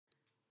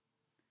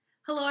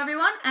Hello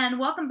everyone, and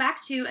welcome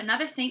back to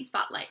another Saint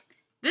Spotlight.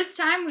 This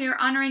time we are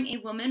honoring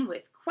a woman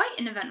with quite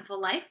an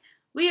eventful life.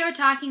 We are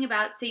talking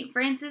about St.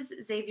 Frances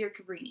Xavier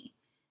Cabrini.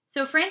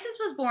 So Frances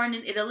was born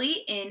in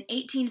Italy in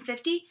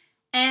 1850,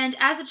 and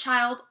as a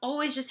child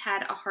always just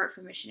had a heart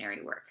for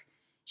missionary work.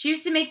 She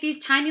used to make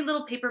these tiny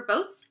little paper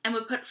boats and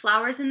would put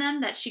flowers in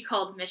them that she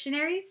called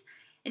missionaries,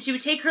 and she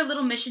would take her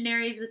little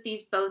missionaries with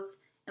these boats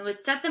and would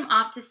set them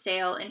off to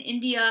sail in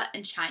India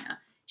and China.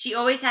 She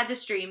always had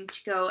this dream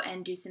to go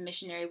and do some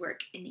missionary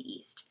work in the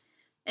East.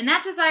 And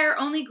that desire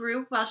only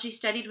grew while she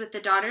studied with the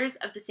Daughters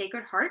of the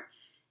Sacred Heart.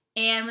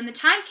 And when the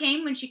time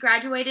came when she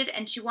graduated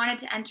and she wanted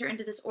to enter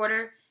into this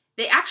order,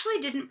 they actually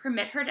didn't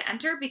permit her to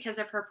enter because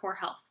of her poor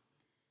health.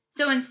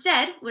 So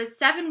instead, with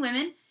 7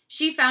 women,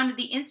 she founded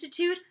the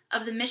Institute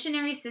of the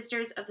Missionary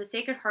Sisters of the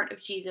Sacred Heart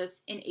of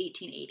Jesus in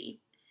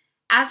 1880.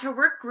 As her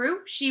work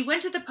grew, she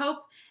went to the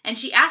Pope and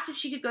she asked if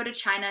she could go to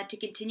China to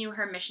continue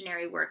her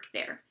missionary work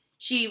there.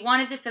 She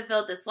wanted to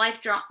fulfill this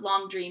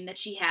lifelong dream that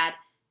she had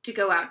to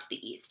go out to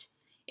the East.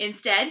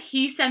 Instead,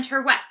 he sent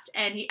her west,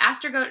 and he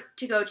asked her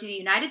to go to the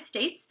United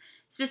States,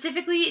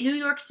 specifically New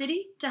York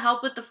City, to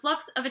help with the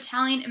flux of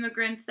Italian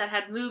immigrants that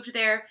had moved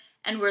there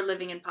and were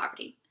living in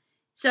poverty.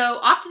 So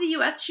off to the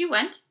U.S. she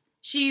went.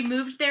 She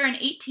moved there in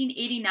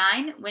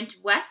 1889, went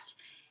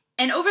west,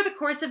 and over the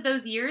course of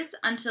those years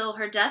until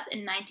her death in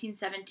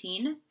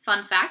 1917,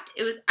 fun fact,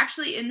 it was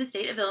actually in the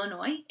state of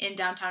Illinois, in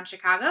downtown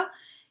Chicago,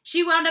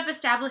 she wound up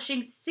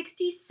establishing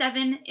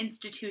 67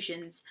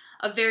 institutions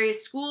of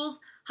various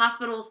schools,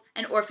 hospitals,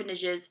 and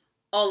orphanages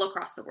all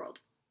across the world.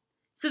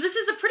 So this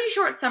is a pretty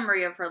short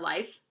summary of her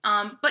life,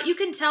 but you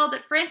can tell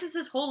that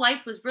Frances's whole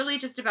life was really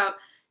just about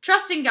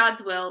trusting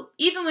God's will,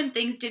 even when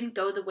things didn't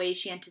go the way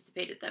she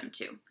anticipated them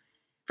to.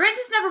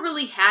 Frances never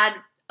really had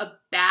a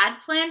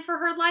bad plan for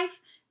her life.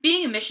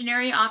 Being a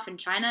missionary off in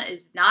China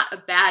is not a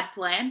bad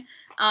plan.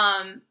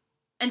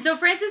 And so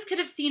Frances could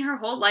have seen her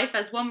whole life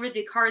as one where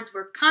the cards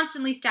were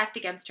constantly stacked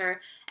against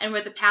her and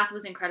where the path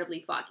was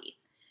incredibly foggy.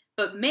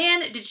 But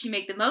man, did she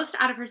make the most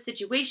out of her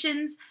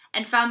situations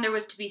and found there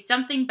was to be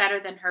something better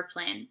than her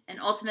plan,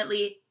 and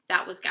ultimately,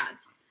 that was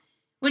God's.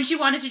 When she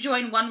wanted to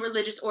join one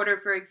religious order,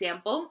 for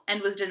example,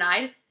 and was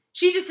denied,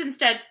 she just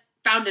instead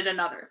founded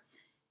another.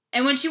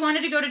 And when she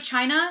wanted to go to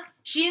China,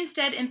 she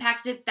instead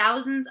impacted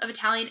thousands of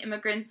Italian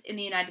immigrants in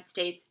the United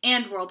States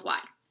and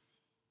worldwide.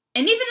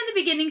 And even in the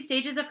beginning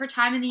stages of her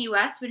time in the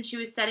U.S., when she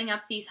was setting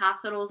up these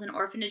hospitals and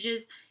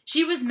orphanages,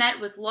 she was met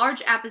with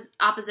large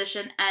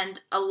opposition and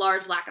a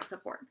large lack of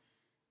support.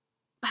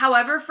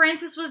 However,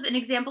 Frances was an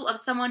example of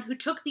someone who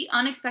took the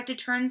unexpected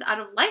turns out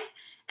of life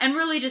and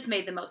really just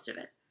made the most of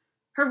it.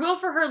 Her will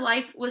for her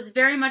life was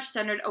very much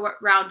centered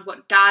around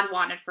what God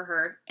wanted for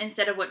her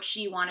instead of what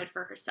she wanted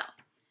for herself.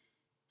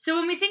 So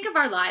when we think of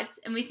our lives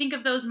and we think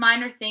of those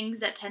minor things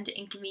that tend to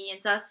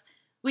inconvenience us,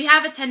 we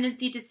have a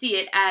tendency to see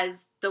it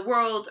as the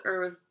world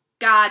or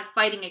God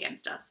fighting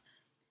against us.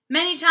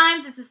 Many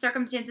times it's the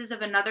circumstances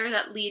of another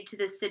that lead to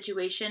this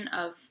situation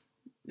of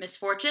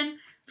misfortune.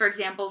 For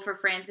example, for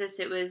Frances,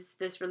 it was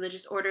this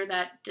religious order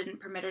that didn't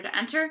permit her to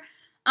enter.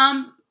 A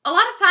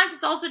lot of times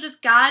it's also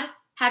just God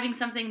having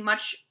something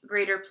much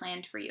greater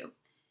planned for you.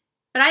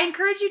 But I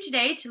encourage you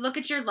today to look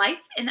at your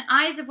life in the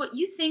eyes of what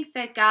you think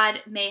that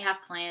God may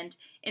have planned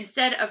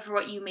instead of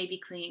what you may be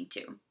clinging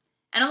to.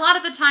 And a lot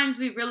of the times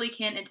we really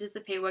can't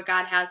anticipate what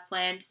God has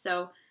planned,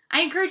 so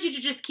I encourage you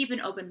to just keep an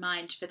open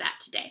mind for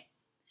that today.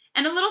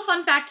 And a little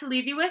fun fact to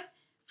leave you with,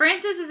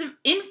 Frances is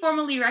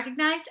informally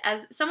recognized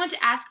as someone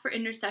to ask for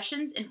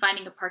intercessions in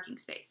finding a parking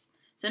space.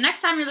 So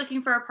next time you're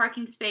looking for a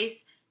parking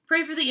space,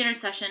 pray for the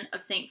intercession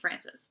of St.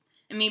 Frances.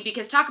 I mean,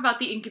 because talk about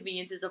the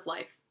inconveniences of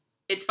life,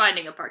 it's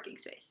finding a parking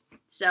space.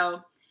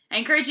 So I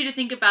encourage you to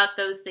think about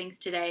those things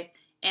today,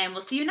 and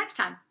we'll see you next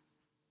time.